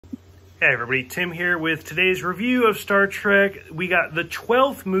Hey everybody, Tim here with today's review of Star Trek. We got the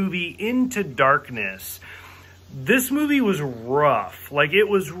 12th movie, Into Darkness. This movie was rough. Like, it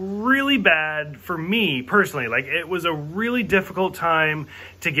was really bad for me personally. Like, it was a really difficult time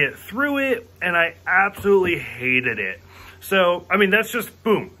to get through it, and I absolutely hated it. So, I mean, that's just,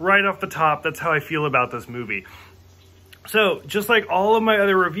 boom, right off the top, that's how I feel about this movie. So, just like all of my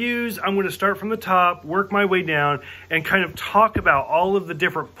other reviews, I'm going to start from the top, work my way down, and kind of talk about all of the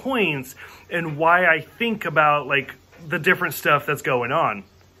different points and why I think about, like, the different stuff that's going on.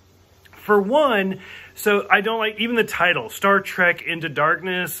 For one, so I don't like even the title, Star Trek Into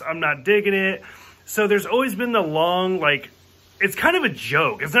Darkness. I'm not digging it. So there's always been the long, like, it's kind of a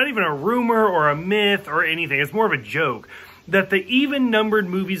joke. It's not even a rumor or a myth or anything. It's more of a joke that the even-numbered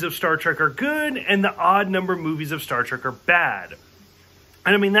movies of Star Trek are good and the odd-numbered movies of Star Trek are bad.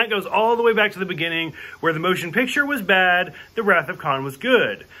 And I mean, that goes all the way back to the beginning, where the motion picture was bad, the Wrath of Khan was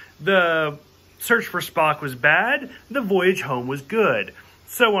good. The Search for Spock was bad, the Voyage Home was good.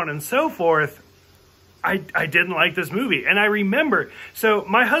 So on and so forth. I didn't like this movie. And I remember, so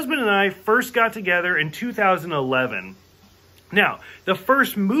my husband and I first got together in 2011. Now, the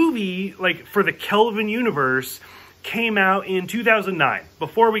first movie, like, for the Kelvin universe came out in 2009,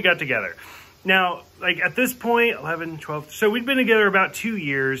 before we got together. Now, like, at this point, 11, 12, so we'd been together about 2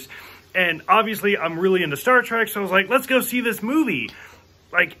 years, and obviously I'm really into Star Trek, so I was like, let's go see this movie.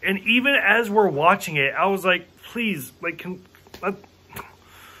 Like, and even as we're watching it, I was like, please, like,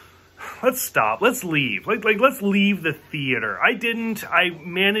 let's stop, let's leave. Like, let's leave the theater. I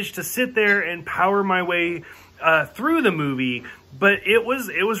managed to sit there and power my way through the movie, but it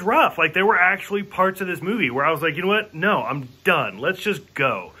was rough. Like, there were actually parts of this movie where I was like, you know what? No, I'm done. Let's just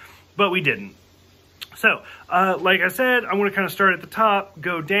go. But we didn't. So, like I said, I'm going to kind of start at the top,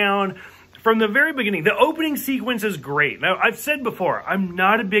 go down. From the very beginning, the opening sequence is great. Now, I've said before, I'm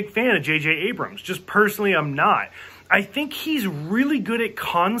not a big fan of J.J. Abrams. Just personally, I'm not. I think he's really good at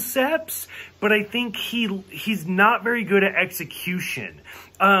concepts, but I think he's not very good at execution.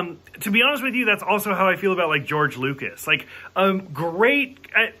 To be honest with you, that's also how I feel about, like, George Lucas. Like, great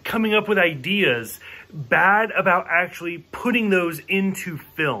at coming up with ideas, bad about actually putting those into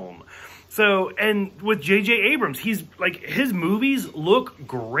film. So, and with J.J. Abrams, he's, like, his movies look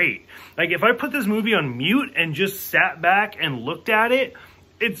great. Like, if I put this movie on mute and just sat back and looked at it,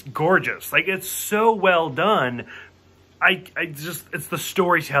 it's gorgeous. Like, it's so well done. It's the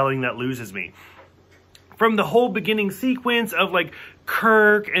storytelling that loses me. From the whole beginning sequence of, like,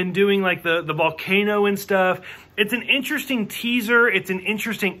 Kirk and doing, like, the volcano and stuff, it's an interesting teaser. It's an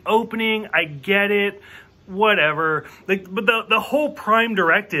interesting opening. I get it. Whatever. Like, but the whole Prime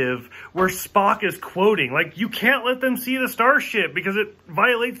Directive where Spock is quoting, like, you can't let them see the starship because it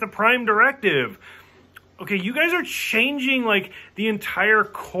violates the Prime Directive. Okay, you guys are changing, like, the entire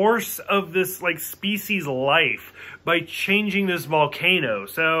course of this, like, species' life by changing this volcano.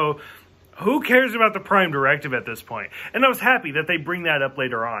 So, who cares about the Prime Directive at this point? And I was happy that they bring that up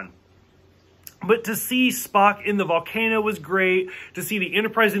later on. But to see Spock in the volcano was great. To see the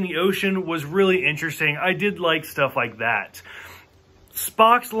Enterprise in the ocean was really interesting. I did like stuff like that.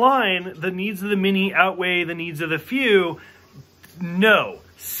 Spock's line, the needs of the many outweigh the needs of the few. No.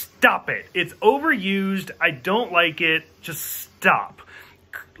 Stop it. It's overused. I don't like it. Just stop.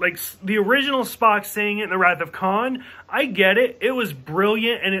 Like, the original Spock saying it in The Wrath of Khan, I get it. It was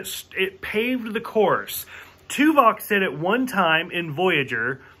brilliant, and it paved the course. Tuvok said it one time in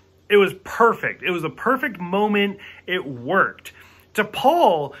Voyager. It was perfect. It was a perfect moment. It worked.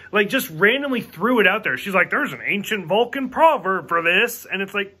 T'Pol, like, just randomly threw it out there. She's like, there's an ancient Vulcan proverb for this. And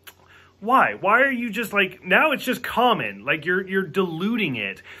it's like, why? Why are you just, like, now it's just common. Like, you're diluting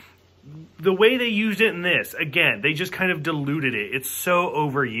it. The way they used it in this, again, they just kind of diluted it. It's so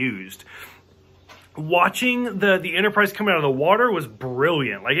overused. Watching the Enterprise come out of the water was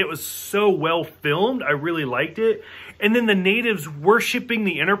brilliant. Like, it was so well filmed. I really liked it. And then the natives worshiping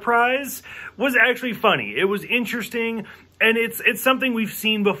the Enterprise was actually funny. It was interesting, and it's something we've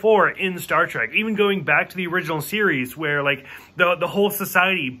seen before in Star Trek. Even going back to the original series, where, like, the whole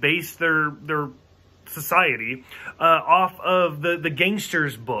society based their society off of the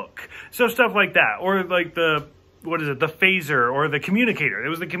Gangsters book. So stuff like that. Or, like, the phaser or the communicator. It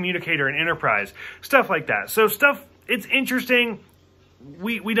was the communicator in Enterprise. Stuff like that. So stuff, it's interesting.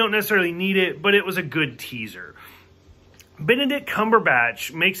 We don't necessarily need it, but it was a good teaser. Benedict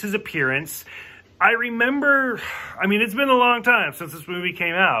Cumberbatch makes his appearance. I remember, I mean, it's been a long time since this movie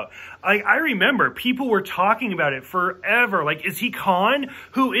came out. I remember people were talking about it forever. Like, is he Khan?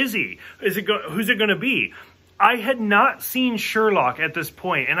 Who is he? Who's it going to be? I had not seen Sherlock at this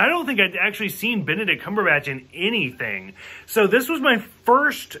point, and I don't think I'd actually seen Benedict Cumberbatch in anything. So this was my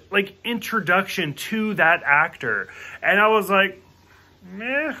first, like, introduction to that actor. And I was like,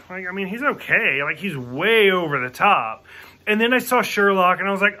 meh, like, I mean, he's okay. Like, he's way over the top. And then I saw Sherlock, and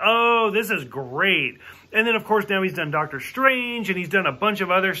I was like, oh, this is great. And then, of course, now he's done Doctor Strange, and he's done a bunch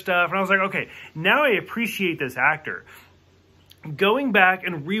of other stuff. And I was like, okay, now I appreciate this actor. Going back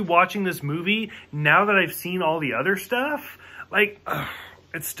and rewatching this movie, now that I've seen all the other stuff, like,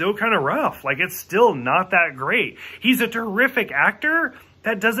 it's still kind of rough. Like, it's still not that great. He's a terrific actor.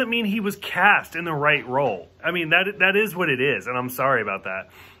 That doesn't mean he was cast in the right role. I mean, that is what it is, and I'm sorry about that.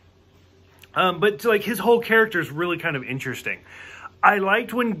 But, like, his whole character is really kind of interesting. I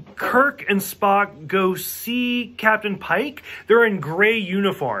liked when Kirk and Spock go see Captain Pike. They're in gray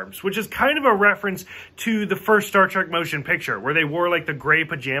uniforms, which is kind of a reference to the first Star Trek motion picture, where they wore, like, the gray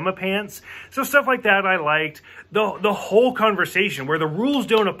pajama pants. So stuff like that I liked. The whole conversation, where the rules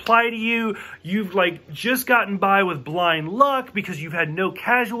don't apply to you. You've, like, just gotten by with blind luck because you've had no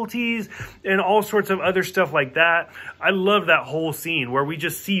casualties and all sorts of other stuff like that. I love that whole scene where we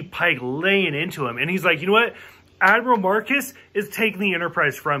just see Pike laying into him. And he's like, you know what? Admiral Marcus is taking the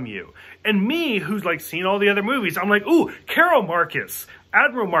Enterprise from you. And me, who's like seen all the other movies, I'm like, ooh, Carol Marcus,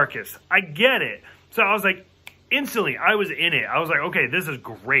 Admiral Marcus, I get it. So I was like, instantly, I was in it. I was like, okay, this is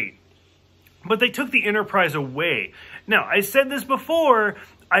great. But they took the Enterprise away. Now, I said this before,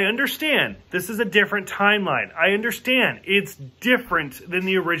 I understand this is a different timeline. I understand it's different than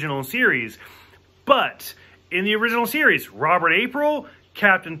the original series. But in the original series, Robert April,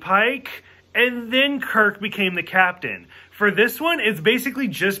 Captain Pike, and then Kirk became the captain. For this one, it's basically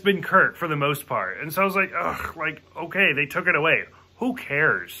just been Kirk for the most part. And so I was like, ugh, like, okay, they took it away. Who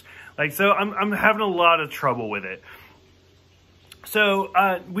cares? Like, so I'm having a lot of trouble with it. So,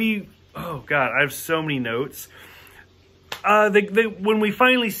 oh God, I have so many notes. When we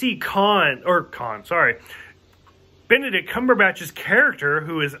finally see Benedict Cumberbatch's character,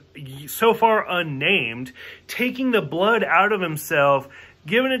 who is so far unnamed, taking the blood out of himself,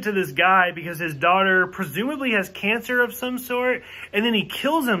 giving it to this guy because his daughter presumably has cancer of some sort, and then he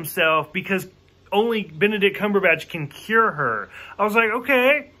kills himself because only Benedict Cumberbatch can cure her. I was like,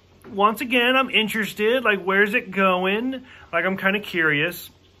 okay, once again, I'm interested. Like, where's it going? Like, I'm kind of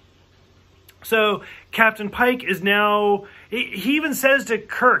curious. So, Captain Pike is now... He even says to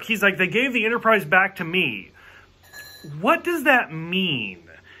Kirk, he's like, they gave the Enterprise back to me. What does that mean?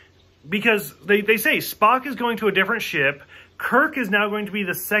 Because they say Spock is going to a different ship. Kirk is now going to be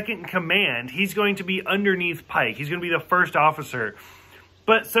the second in command. He's going to be underneath Pike. He's going to be the first officer.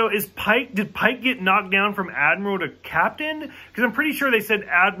 But so did Pike get knocked down from Admiral to Captain? Because I'm pretty sure they said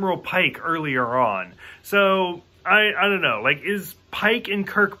Admiral Pike earlier on. So I don't know. Like, is Pike and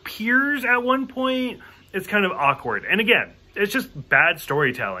Kirk peers at one point? It's kind of awkward. And again, it's just bad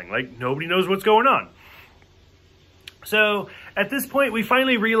storytelling. Like, nobody knows what's going on. So, at this point, we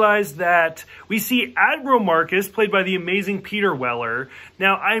finally realize that we see Admiral Marcus, played by the amazing Peter Weller.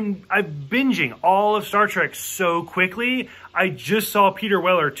 Now, I'm binging all of Star Trek so quickly. I just saw Peter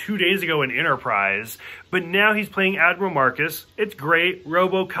Weller 2 days ago in Enterprise, but now he's playing Admiral Marcus. It's great.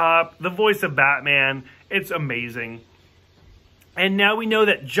 RoboCop, the voice of Batman. It's amazing. And now we know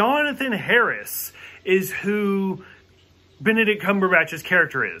that Jonathan Harris is who Benedict Cumberbatch's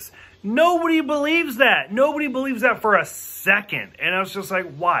character is. Nobody believes that. Nobody believes that for a second. And I was just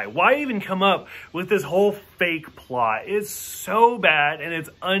like, why? Why even come up with this whole fake plot? It's so bad and it's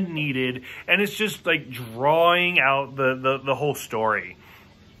unneeded. And it's just like drawing out the whole story.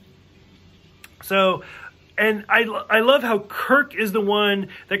 So, and I love how Kirk is the one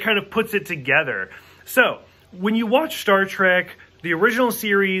that kind of puts it together. So, when you watch Star Trek, the original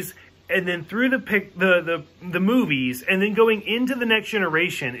series, and then through the movies, and then going into the Next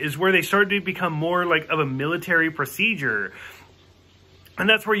Generation is where they started to become more like of a military procedure. And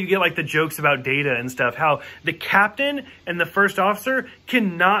that's where you get like the jokes about Data and stuff, how the captain and the first officer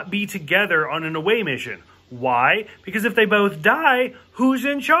cannot be together on an away mission. Why? Because if they both die, who's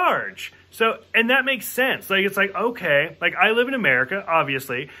in charge? So, and that makes sense. Like, it's like, okay, like I live in America,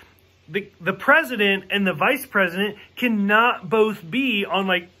 obviously. The president and the vice president cannot both be on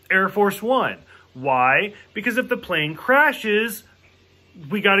like Air Force One. Why? Because if the plane crashes,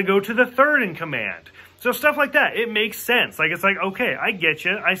 we got to go to the third in command. So stuff like that, it makes sense. Like, it's like, okay, I get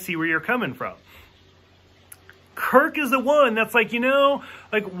you. I see where you're coming from. Kirk is the one that's like, you know,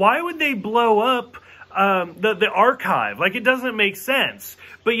 like, why would they blow up the archive. Like, it doesn't make sense.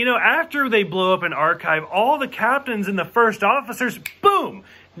 But, you know, after they blow up an archive, all the captains and the first officers, boom!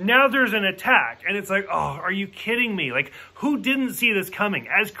 Now there's an attack. And it's like, oh, are you kidding me? Like, who didn't see this coming?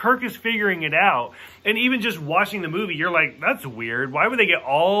 As Kirk is figuring it out, and even just watching the movie, you're like, that's weird. Why would they get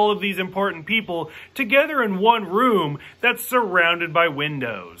all of these important people together in one room that's surrounded by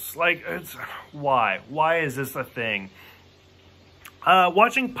windows? Like, why? Why is this a thing?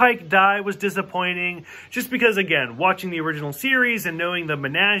 Watching Pike die was disappointing, just because, again, watching the original series and knowing the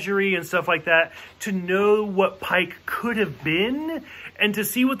menagerie and stuff like that, to know what Pike could have been, and to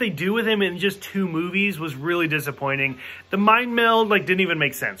see what they do with him in just 2 movies was really disappointing. The mind meld, like, didn't even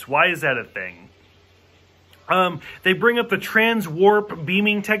make sense. Why is that a thing? They bring up the trans-warp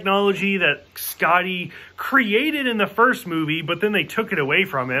beaming technology that Scotty created in the first movie, but then they took it away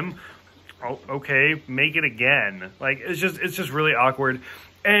from him. Oh, okay, make it again. Like, it's just really awkward.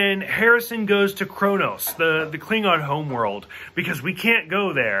 And Harrison goes to Kronos, the Klingon homeworld, because we can't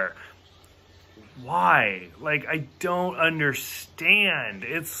go there. Why? Like, I don't understand.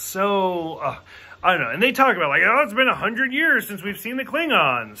 It's so, I don't know. And they talk about, like, oh, it's been 100 years since we've seen the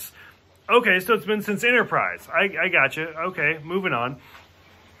Klingons. Okay, so it's been since Enterprise. I gotcha. Okay, moving on.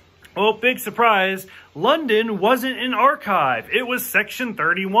 Well, big surprise, London wasn't an archive. It was Section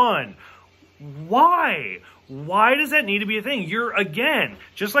 31. Why? Why does that need to be a thing? You're, again,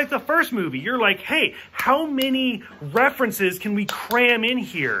 just like the first movie, you're like, hey, how many references can we cram in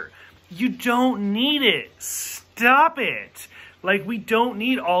here? You don't need it. Stop it. Like, we don't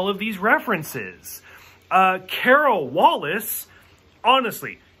need all of these references. Carol Wallace,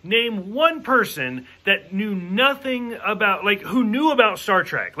 honestly, name one person that knew nothing about, like, who knew about Star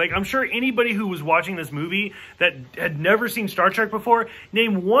Trek. Like, I'm sure anybody who was watching this movie that had never seen Star Trek before,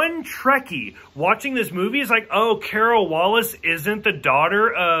 name one Trekkie watching this movie is like, oh, Carol Wallace isn't the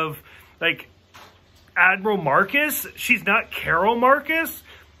daughter of, like, Admiral Marcus? She's not Carol Marcus?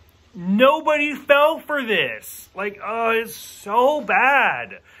 Nobody fell for this. Like, oh, it's so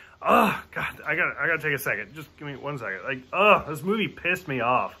bad. Oh, God, I gotta take a second. Just give me 1 second. Like, oh, this movie pissed me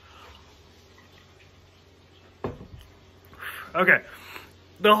off. Okay.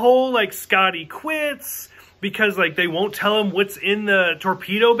 The whole, like, Scotty quits because, like, they won't tell him what's in the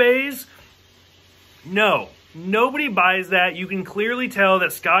torpedo bays. No. Nobody buys that. You can clearly tell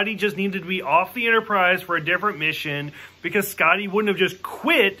that Scotty just needed to be off the Enterprise for a different mission because Scotty wouldn't have just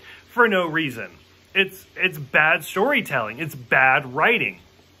quit for no reason. It's bad storytelling. It's bad writing.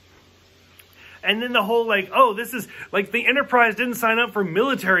 And then the whole, like, oh, this is, like, the Enterprise didn't sign up for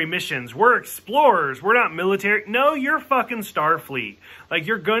military missions. We're explorers. We're not military. No, you're fucking Starfleet. Like,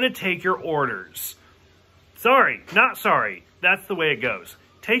 you're gonna take your orders. Sorry, not sorry. That's the way it goes.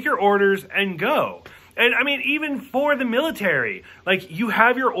 Take your orders and go. And, I mean, even for the military, like, you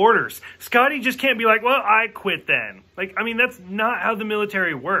have your orders. Scotty just can't be like, well, I quit then. Like, I mean, that's not how the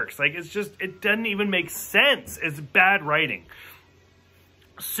military works. Like, it's just, it doesn't even make sense. It's bad writing.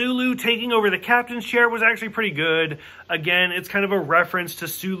 Sulu taking over the captain's chair was actually pretty good. Again, it's kind of a reference to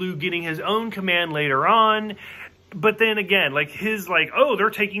Sulu getting his own command later on. But then again, like his, like, oh,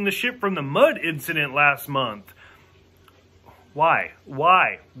 they're taking the ship from the Mud incident last month. Why?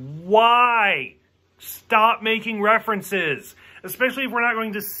 Why? Why? Stop making references. Especially if we're not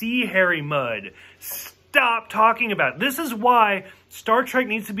going to see Harry Mudd. Stop talking about it. This is why Star Trek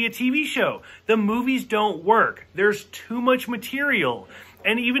needs to be a TV show. The movies don't work. There's too much material.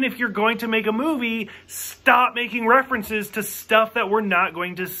 And even if you're going to make a movie, stop making references to stuff that we're not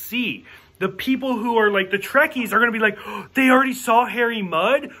going to see. The people who are like the Trekkies are going to be like, oh, they already saw Harry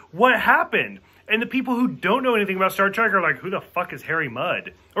Mudd? What happened? And the people who don't know anything about Star Trek are like, who the fuck is Harry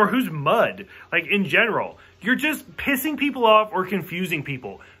Mudd? Or who's Mudd? Like, in general. You're just pissing people off or confusing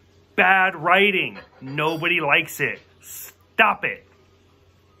people. Bad writing. Nobody likes it. Stop it.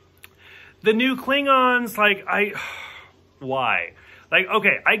 The new Klingons, like, why? Like,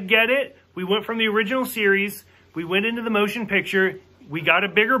 okay, I get it. We went from the original series. We went into the motion picture. We got a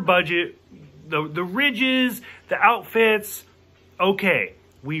bigger budget. The ridges, the outfits. Okay,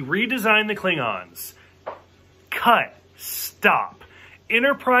 we redesigned the Klingons. Cut. Stop.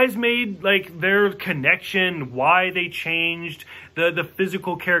 Enterprise made, like, their connection, why they changed, the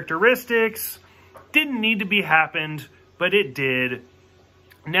physical characteristics. Didn't need to be happened, but it did.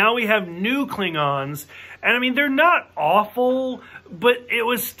 Now we have new Klingons, and I mean, they're not awful, but it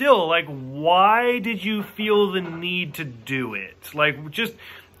was still, like, why did you feel the need to do it? Like, just,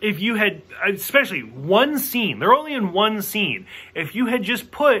 if you had, especially one scene, they're only in one scene. If you had just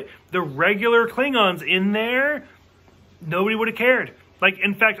put the regular Klingons in there, nobody would have cared. Like,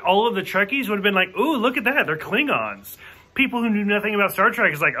 in fact, all of the Trekkies would have been like, ooh, look at that, they're Klingons. People who knew nothing about Star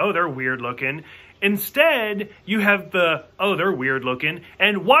Trek is like, oh, they're weird looking. Instead, you have the, oh, they're weird looking,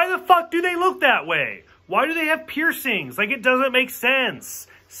 and why the fuck do they look that way? Why do they have piercings? Like, it doesn't make sense.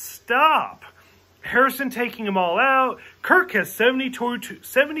 Stop. Harrison taking them all out. Kirk has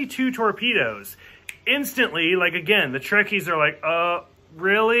 72 torpedoes. Instantly, like, again, the Trekkies are like,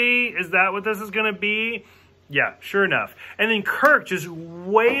 really? Is that what this is going to be? Yeah, sure enough. And then Kirk just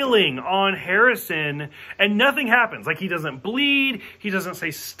wailing on Harrison, and nothing happens. Like, he doesn't bleed. He doesn't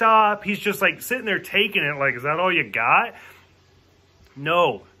say stop. He's just, like, sitting there taking it like, is that all you got?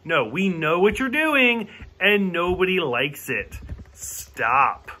 No, we know what you're doing, and nobody likes it.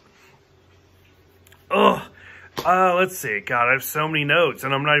 Stop. Ugh. Let's see. God, I have so many notes,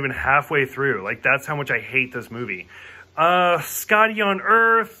 and I'm not even halfway through. Like, that's how much I hate this movie. Scotty on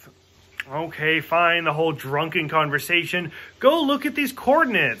Earth. Okay, fine, the whole drunken conversation. Go look at these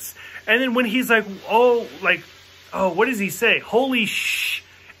coordinates. And then when he's like, oh, what does he say? Holy sh...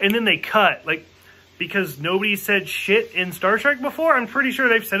 And then they cut, like, because nobody said shit in Star Trek before. I'm pretty sure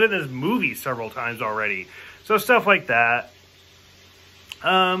they've said it in this movie several times already. So stuff like that.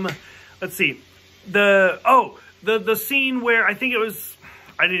 Let's see. The scene where, I think it was...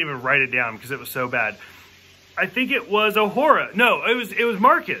 I didn't even write it down because it was so bad. I think it was Uhura. No, it was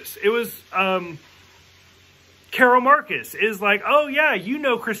Marcus. It was Carol Marcus is like, oh yeah, you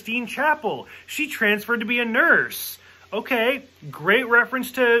know Christine Chapel. She transferred to be a nurse. Okay, great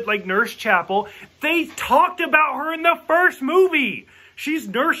reference to like Nurse Chapel. They talked about her in the first movie. She's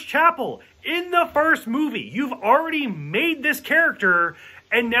Nurse Chapel in the first movie. You've already made this character,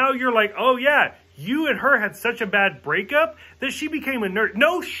 and now you're like, oh yeah, you and her had such a bad breakup that she became a nurse.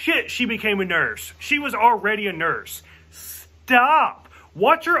 No shit, she became a nurse. She was already a nurse. Stop.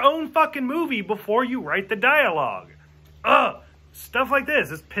 Watch your own fucking movie before you write the dialogue. Ugh. Stuff like this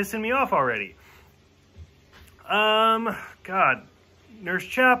is pissing me off already. God. Nurse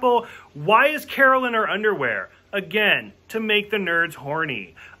Chapel. Why is Carol in her underwear? Again, to make the nerds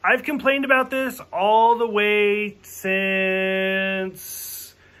horny. I've complained about this all the way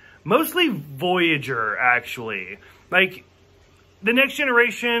since... mostly Voyager, actually. Like, The Next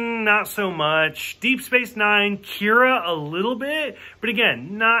Generation, not so much. Deep Space Nine, Kira, a little bit. But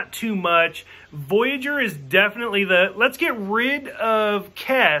again, not too much. Voyager is definitely the, let's get rid of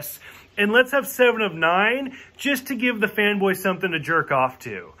Kes, and let's have 7 of 9, just to give the fanboy something to jerk off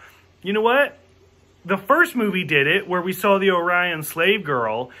to. You know what? The first movie did it, where we saw the Orion slave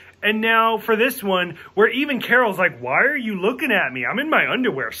girl, and now for this one, where even Carol's like, why are you looking at me? I'm in my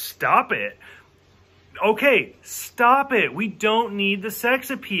underwear. Stop it. Okay, stop it. We don't need the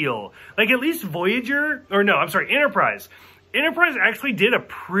sex appeal. Like, at least Voyager, or no, I'm sorry, Enterprise. Enterprise actually did a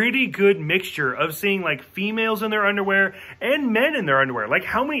pretty good mixture of seeing, like, females in their underwear and men in their underwear. Like,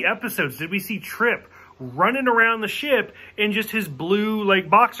 how many episodes did we see Trip running around the ship in just his blue, like,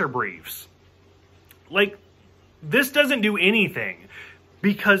 boxer briefs? Like, this doesn't do anything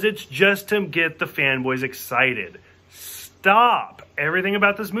because it's just to get the fanboys excited. Stop everything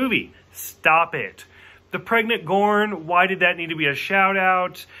about this movie. Stop it. The pregnant Gorn, why did that need to be a shout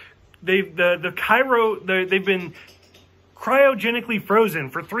out? They've been cryogenically frozen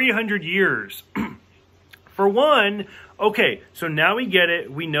for 300 years. For one, okay, so now we get it.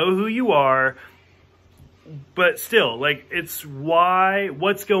 We know who you are. But still, like, it's why,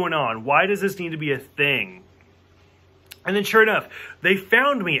 what's going on? Why does this need to be a thing? And then sure enough, they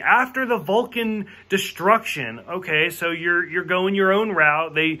found me after the Vulcan destruction. Okay, so you're going your own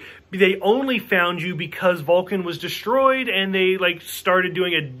route. They only found you because Vulcan was destroyed, and they like started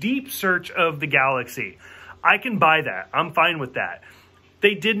doing a deep search of the galaxy. I can buy that. I'm fine with that.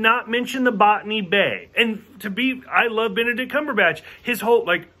 They did not mention the Botany Bay. And I love Benedict Cumberbatch. His whole,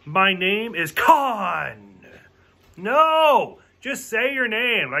 like, my name is Khan. No, just say your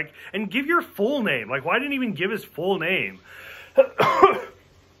name, like, and give your full name. Like, why didn't he even give his full name?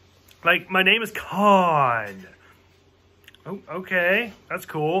 Like, my name is Khan. Oh, okay, that's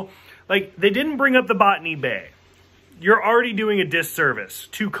cool. Like, they didn't bring up the Botany Bay. You're already doing a disservice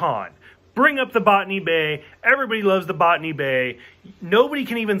to Khan. Bring up the Botany Bay. Everybody loves the Botany Bay. Nobody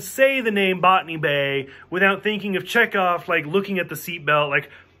can even say the name Botany Bay without thinking of Chekhov, like, looking at the seatbelt, like,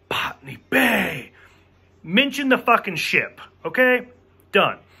 Botany Bay. Mention the fucking ship, okay?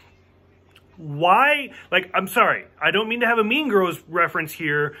 Done. Why? Like, I'm sorry. I don't mean to have a Mean Girls reference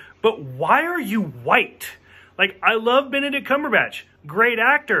here, but why are you white? Like, I love Benedict Cumberbatch. Great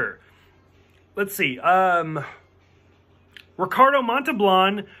actor. Let's see. Ricardo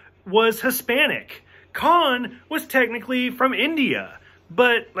Montalban was Hispanic. Khan was technically from India.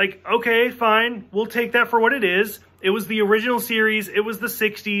 But, like, okay, fine. We'll take that for what it is. It was the original series. It was the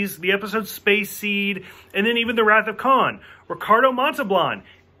 60s. The episode Space Seed. And then even The Wrath of Khan. Ricardo Montalban.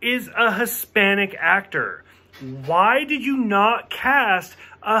 is a Hispanic actor. Why did you not cast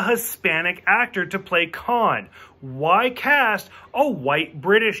a Hispanic actor to play Khan? Why cast a white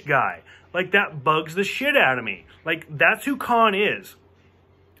British guy? Like, that bugs the shit out of me. Like, that's who Khan is.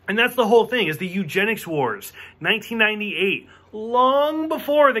 And that's the whole thing, is the eugenics wars, 1998, long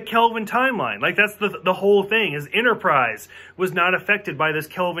before the Kelvin timeline. Like, that's the whole thing, is Enterprise was not affected by this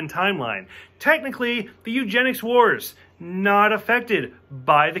Kelvin timeline. Technically, the eugenics wars, not affected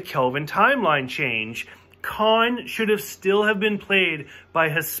by the Kelvin timeline change. Khan should have still have been played by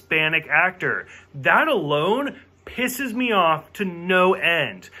a Hispanic actor. That alone pisses me off to no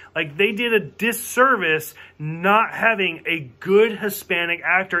end. Like, they did a disservice not having a good Hispanic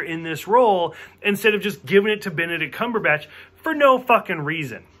actor in this role instead of just giving it to Benedict Cumberbatch for no fucking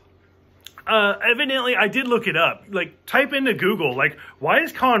reason. Evidently, I did look it up. Like, type into Google, like, why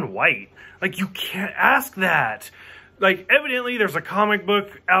is Khan white? Like, you can't ask that. Like, evidently, there's a comic book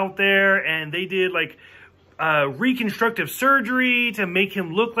out there, and they did, like, reconstructive surgery to make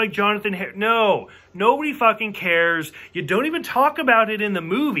him look like Jonathan Harris. No, nobody fucking cares. You don't even talk about it in the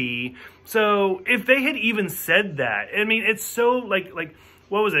movie. So if they had even said that, I mean, it's so like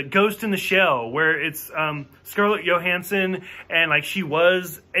what was it? Ghost in the Shell, where it's Scarlett Johansson, and like she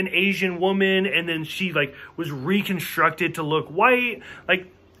was an Asian woman, and then she like was reconstructed to look white. Like,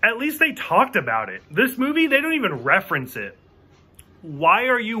 at least they talked about it. This movie, they don't even reference it. Why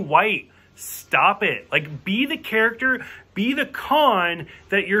are you white? Stop it. Like, be the character, be the Khan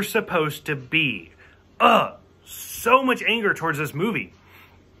that you're supposed to be. So much anger towards this movie.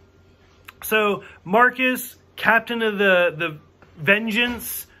 So, Marcus, captain of the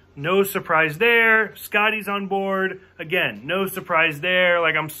Vengeance, no surprise there. Scotty's on board. Again, no surprise there.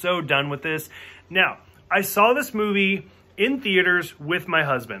 Like, I'm so done with this. Now, I saw this movie in theaters with my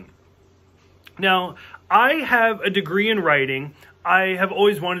husband. Now, I have a degree in writing. I have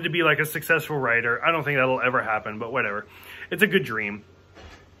always wanted to be like a successful writer. I don't think that'll ever happen, but whatever. It's a good dream.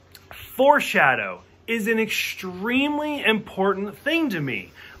 Foreshadow is an extremely important thing to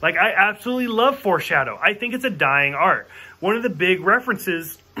me. Like, I absolutely love foreshadow. I think it's a dying art. One of the big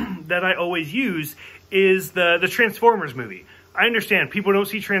references that I always use is the Transformers movie. I understand people don't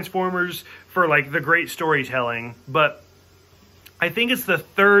see Transformers for like the great storytelling, but I think it's the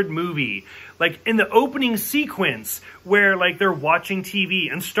third movie, like in the opening sequence where like they're watching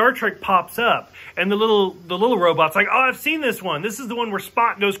TV and Star Trek pops up and the little robot's like, oh, I've seen this one. This is the one where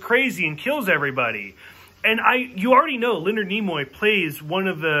Spock goes crazy and kills everybody. And you already know Leonard Nimoy plays one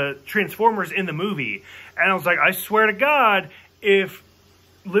of the Transformers in the movie. And I was like, I swear to God, if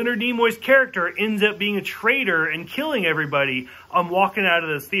Leonard Nimoy's character ends up being a traitor and killing everybody, I'm walking out of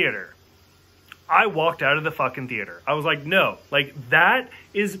this theater. I walked out of the fucking theater. I was like, no, like that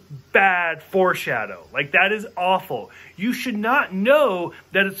is bad foreshadow. Like, that is awful. You should not know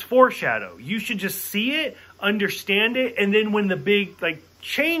that it's foreshadow. You should just see it, understand it, and then when the big like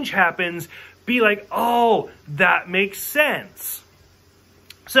change happens, be like, oh, that makes sense.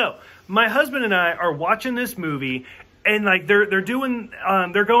 So my husband and I are watching this movie, and like they're going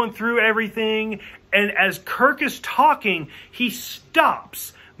through everything, and as Kirk is talking, he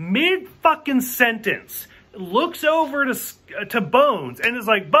stops mid-fucking sentence, looks over to Bones, and is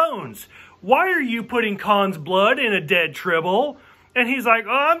like, Bones, why are you putting Khan's blood in a dead Tribble? And he's like, oh,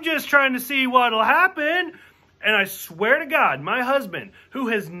 I'm just trying to see what'll happen. And I swear to God, my husband, who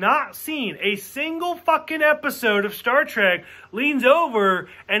has not seen a single fucking episode of Star Trek, leans over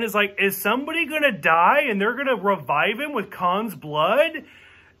and is like, is somebody gonna die and they're gonna revive him with Khan's blood?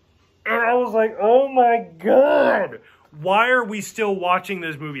 And I was like, oh my God. Why are we still watching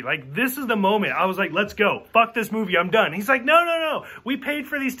this movie? Like, this is the moment. I was like, let's go. Fuck this movie. I'm done. He's like, no. We paid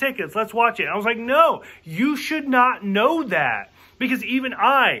for these tickets. Let's watch it. And I was like, no, you should not know that. Because even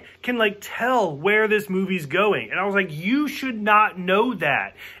I can, like, tell where this movie's going. And I was like, you should not know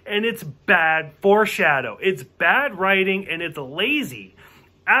that. And it's bad foreshadow. It's bad writing, and it's lazy.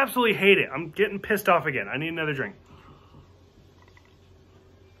 Absolutely hate it. I'm getting pissed off again. I need another drink.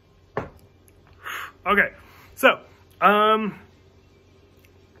 Okay, so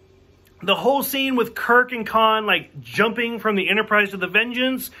the whole scene with Kirk and Khan, like, jumping from the Enterprise to the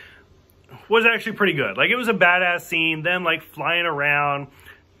Vengeance was actually pretty good. Like, it was a badass scene, them, like, flying around,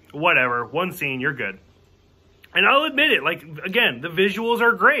 whatever. One scene, you're good. And I'll admit it, like, again, the visuals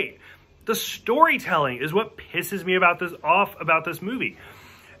are great. The storytelling is what pisses me off about this movie.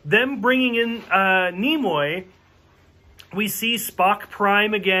 Them bringing in Nimoy, we see Spock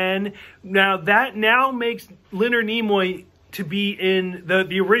Prime again. Now, that now makes Leonard Nimoy to be in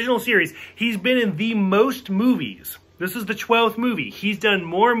the original series. He's been in the most movies. This is the 12th movie. He's done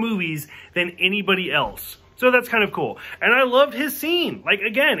more movies than anybody else. So that's kind of cool. And I loved his scene. Like,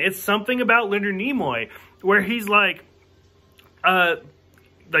 again, it's something about Leonard Nimoy where he's like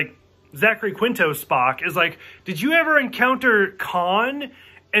Zachary Quinto's Spock is like, did you ever encounter Khan?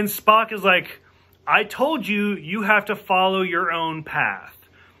 And Spock is like, I told you, you have to follow your own path.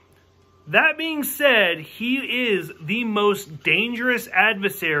 That being said, he is the most dangerous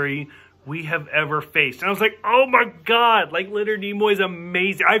adversary we have ever faced. And I was like, oh my God, like Leonard Nimoy is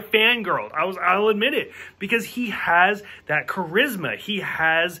amazing. I fangirled. I'll admit it, because he has that charisma. He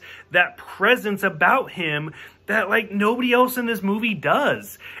has that presence about him that like nobody else in this movie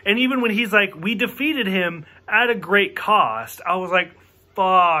does. And even when he's like, we defeated him at a great cost, I was like,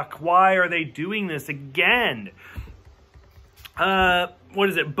 fuck, why are they doing this again? What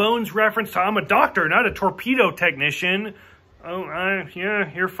is it? Bones reference to, I'm a doctor, not a torpedo technician. Oh,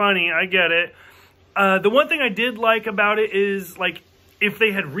 yeah, you're funny. I get it. The one thing I did like about it is, like, if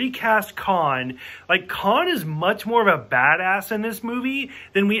they had recast Khan, like, Khan is much more of a badass in this movie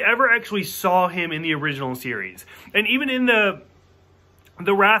than we ever actually saw him in the original series. And even in the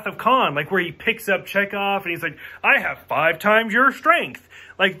Wrath of Khan, like, where he picks up Chekhov and he's like, I have 5 times your strength.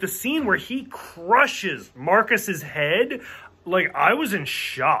 Like, the scene where he crushes Marcus's head, like, I was in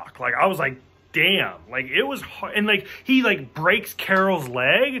shock. Like, I was like, damn, like, it was hard. And like, he like breaks Carol's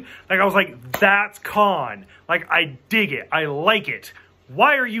leg. Like, I was like, that's Khan. Like, I dig it. I like it.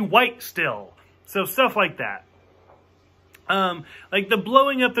 Why are you white still? So stuff like that. Like the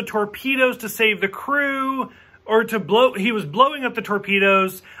blowing up the torpedoes to save the crew, or he was blowing up the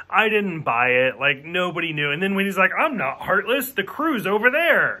torpedoes. I didn't buy it. Like, nobody knew. And then when he's like, I'm not heartless, the crew's over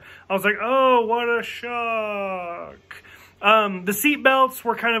there. I was like, oh, what a shock. The seatbelts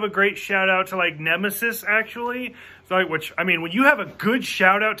were kind of a great shout out to like Nemesis, actually. So, like, which, I mean, when you have a good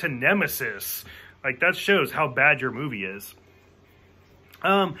shout out to Nemesis, like, that shows how bad your movie is.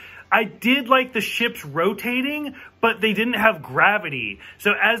 I did like the ships rotating, but they didn't have gravity.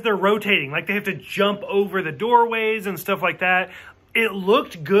 So as they're rotating, like, they have to jump over the doorways and stuff like that. It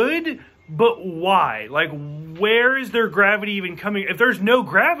looked good, but why? Like, where is their gravity even coming? If there's no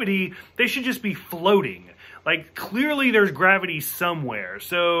gravity, they should just be floating. Like, clearly there's gravity somewhere,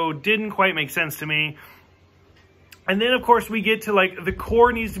 so didn't quite make sense to me. And then, of course, we get to, like, the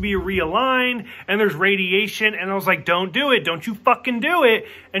core needs to be realigned, and there's radiation, and I was like, don't do it, don't you fucking do it.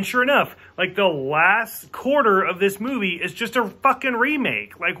 And sure enough, like, the last quarter of this movie is just a fucking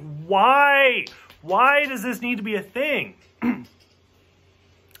remake. Like, why? Why does this need to be a thing?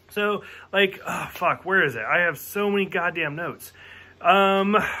 So, like, oh, fuck, where is it? I have so many goddamn notes.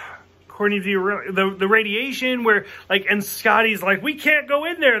 According to the radiation where, like, and Scotty's like, we can't go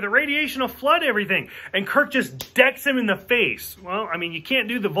in there. The radiation will flood everything. And Kirk just decks him in the face. Well, I mean, you can't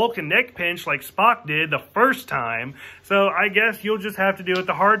do the Vulcan neck pinch like Spock did the first time. So I guess you'll just have to do it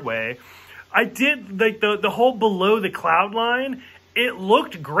the hard way. I did, like, the whole below the cloud line. It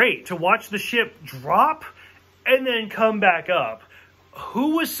looked great to watch the ship drop and then come back up.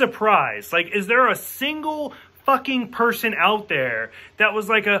 Who was surprised? Like, is there a single fucking person out there that was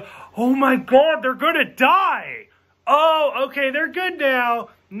like oh my God, they're gonna die. Oh, okay, they're good now.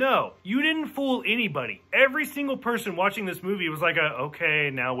 No, you didn't fool anybody. Every single person watching this movie was like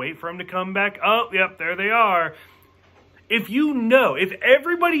okay, now wait for them to come back. Oh, yep, there they are. If if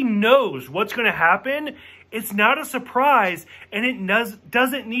everybody knows what's gonna happen, it's not a surprise, and it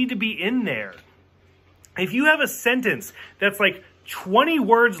doesn't need to be in there. If you have a sentence that's like 20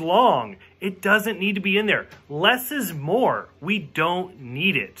 words long, it doesn't need to be in there. Less is more. We don't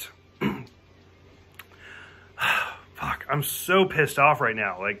need it. Fuck, I'm so pissed off right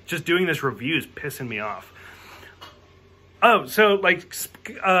now. Like, just doing this review is pissing me off. Oh, so, like,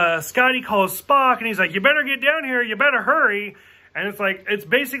 Scotty calls Spock, and he's like, you better get down here, you better hurry. And it's like, it's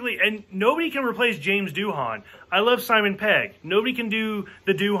basically, and nobody can replace James Doohan. I love Simon Pegg. Nobody can do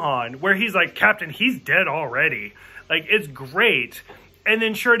the Doohan, where he's like, Captain, he's dead already. Like, it's great. And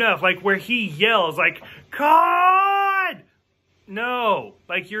then sure enough, like, where he yells, like, God! No.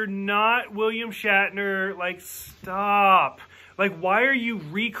 Like, you're not William Shatner. Like, stop. Like, why are you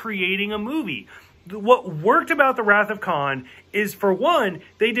recreating a movie? What worked about The Wrath of Khan is, for one,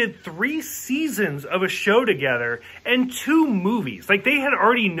 they did 3 seasons of a show together and 2 movies. Like, they had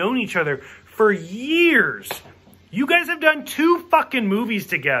already known each other for years. You guys have done 2 fucking movies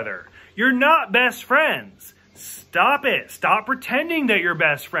together. You're not best friends. Stop it. Stop pretending that you're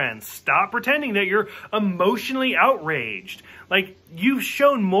best friends. Stop pretending that you're emotionally outraged. Like, you've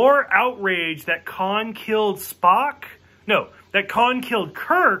shown more outrage that Khan killed Spock. No, that Khan killed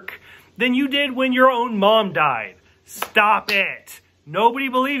Kirk than you did when your own mom died. Stop it. Nobody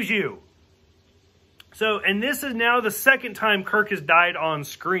believes you. So, and this is now the 2nd time Kirk has died on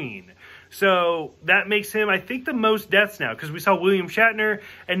screen. So that makes him, I think, the most deaths now, because we saw William Shatner,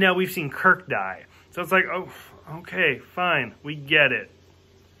 and now we've seen Kirk die. So it's like, oh, okay, fine, we get it.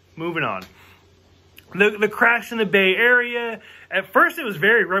 Moving on. The crash in the Bay Area, at first it was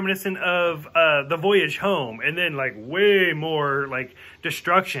very reminiscent of The Voyage Home, and then like way more like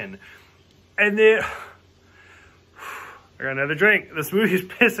destruction. And then, I got another drink. This movie is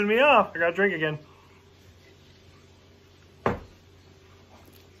pissing me off. I got a drink again.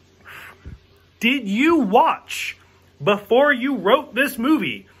 Did you watch, before you wrote this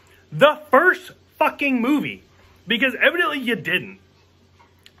movie, the first fucking movie? Because evidently you didn't.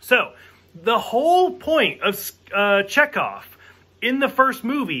 So, the whole point of Chekhov in the first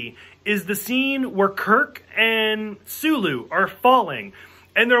movie is the scene where Kirk and Sulu are falling.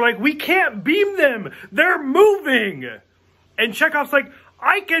 And they're like, we can't beam them. They're moving. And Chekhov's like,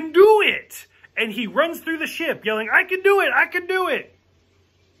 I can do it. And he runs through the ship yelling, I can do it. I can do it.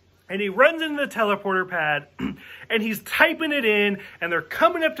 And he runs into the teleporter pad, and he's typing it in, and they're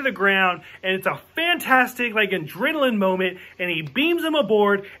coming up to the ground, and it's a fantastic, like, adrenaline moment, and he beams them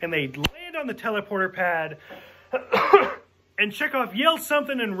aboard, and they land on the teleporter pad, and Chekhov yells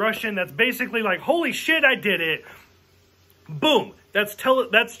something in Russian that's basically like, holy shit, I did it. Boom. That's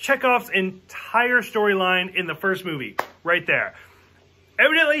Chekhov's entire storyline in the first movie, right there.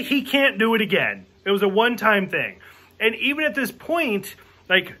 Evidently, he can't do it again. It was a one-time thing. And even at this point,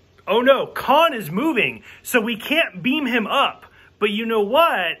 like, oh no, Khan is moving, so we can't beam him up. But you know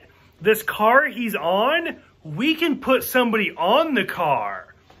what? This car he's on, we can put somebody on the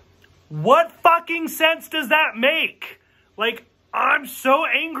car. What fucking sense does that make? Like, I'm so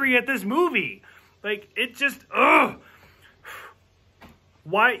angry at this movie. Like, it just, ugh.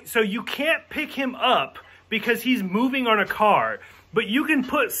 Why? So you can't pick him up because he's moving on a car, but you can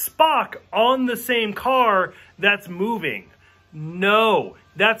put Spock on the same car that's moving. No,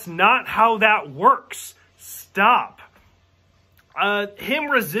 that's not how that works. Stop. Him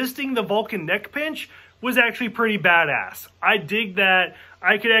resisting the Vulcan neck pinch was actually pretty badass. I dig that.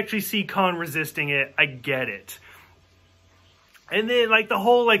 I could actually see Khan resisting it. I get it. And then, like, the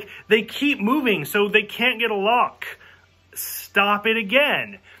whole, like, they keep moving, so they can't get a lock. Stop it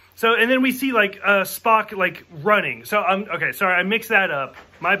again. So, and then we see, like, Spock, like, running. So, okay, sorry, I mixed that up.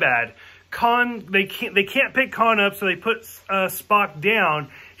 My bad. Khan, they can't pick Khan up, so they put Spock down.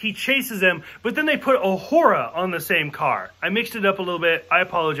 He chases them, but then they put Uhura on the same car. I mixed it up a little bit. I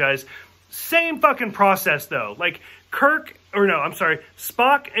apologize. Same fucking process, though. Like, Spock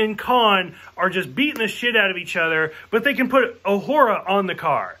and Khan are just beating the shit out of each other, but they can put Uhura on the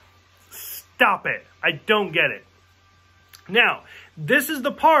car. Stop it. I don't get it. Now, this is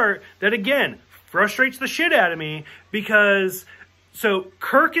the part that, again, frustrates the shit out of me, because, so,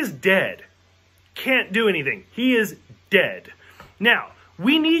 Kirk is dead. Can't do anything. He is dead. Now,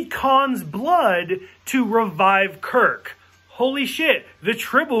 we need Khan's blood to revive Kirk. Holy shit, the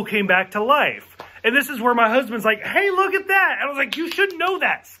Tribble came back to life. And this is where my husband's like, hey, look at that. And I was like, you should know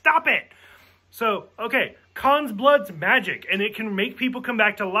that. Stop it. So, okay, Khan's blood's magic, and it can make people come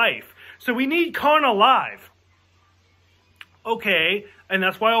back to life. So we need Khan alive. Okay, and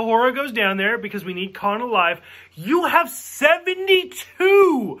that's why Uhura goes down there, because we need Khan alive. You have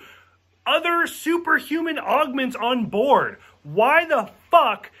 72 other superhuman augments on board. Why the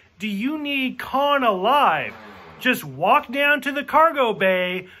fuck do you need Khan alive? Just walk down to the cargo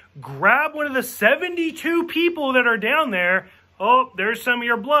bay, grab one of the 72 people that are down there. Oh, there's some of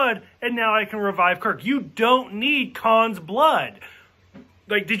your blood, and now I can revive Kirk. You don't need Khan's blood.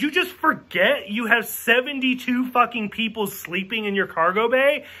 Like, did you just forget you have 72 fucking people sleeping in your cargo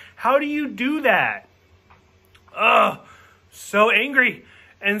bay? How do you do that? Ugh, so angry.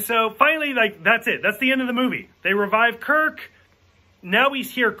 And so finally, like, that's it. That's the end of the movie. They revive Kirk. Now we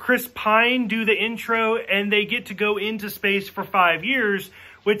hear Chris Pine do the intro, and they get to go into space for 5 years,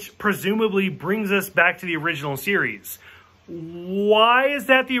 which presumably brings us back to the original series. Why is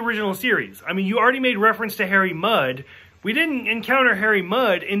that the original series? I mean, you already made reference to Harry Mudd. We didn't encounter Harry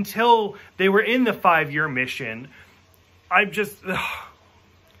Mudd until they were in the 5-year mission.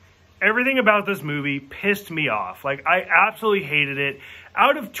 Everything about this movie pissed me off. Like, I absolutely hated it.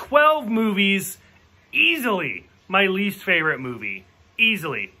 Out of 12 movies, easily my least favorite movie.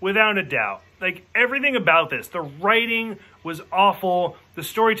 Easily, without a doubt. Like, everything about this. The writing was awful. The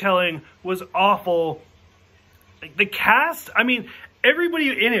storytelling was awful. Like, the cast, I mean, everybody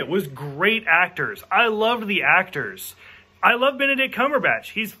in it was great actors. I loved the actors. I love Benedict Cumberbatch.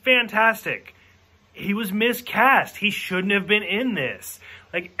 He's fantastic. He was miscast. He shouldn't have been in this.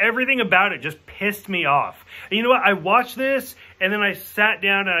 Like, everything about it just pissed me off. And you know what? I watched this, and then I sat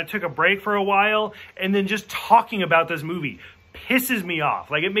down and I took a break for a while, and then just talking about this movie pisses me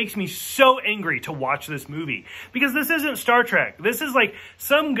off. Like, it makes me so angry to watch this movie, because this isn't Star Trek. This is like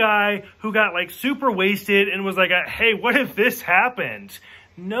some guy who got like super wasted and was like, hey, what if this happened?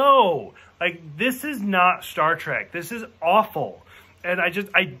 No, like, this is not Star Trek. This is awful. And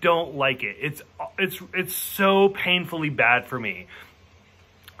I don't like it. It's so painfully bad for me.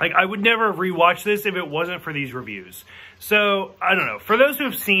 Like, I would never rewatch this if it wasn't for these reviews. So, I don't know. For those who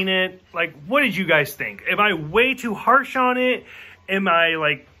have seen it, like, what did you guys think? Am I way too harsh on it? Am I,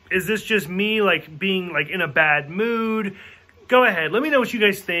 like, is this just me, like, being, like, in a bad mood? Go ahead. Let me know what you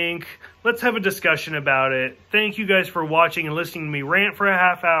guys think. Let's have a discussion about it. Thank you guys for watching and listening to me rant for a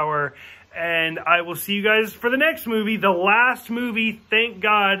half hour. And I will see you guys for the next movie, the last movie, thank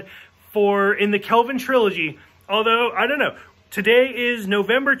God, in the Kelvin trilogy. Although, I don't know. Today is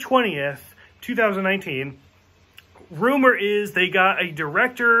November 20th, 2019. Rumor is they got a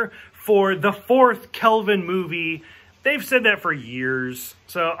director for the 4th Kelvin movie. They've said that for years.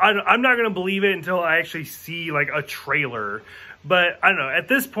 So I'm not going to believe it until I actually see like a trailer. But I don't know. At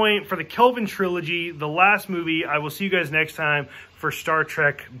this point, for the Kelvin trilogy, the last movie, I will see you guys next time for Star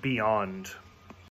Trek Beyond.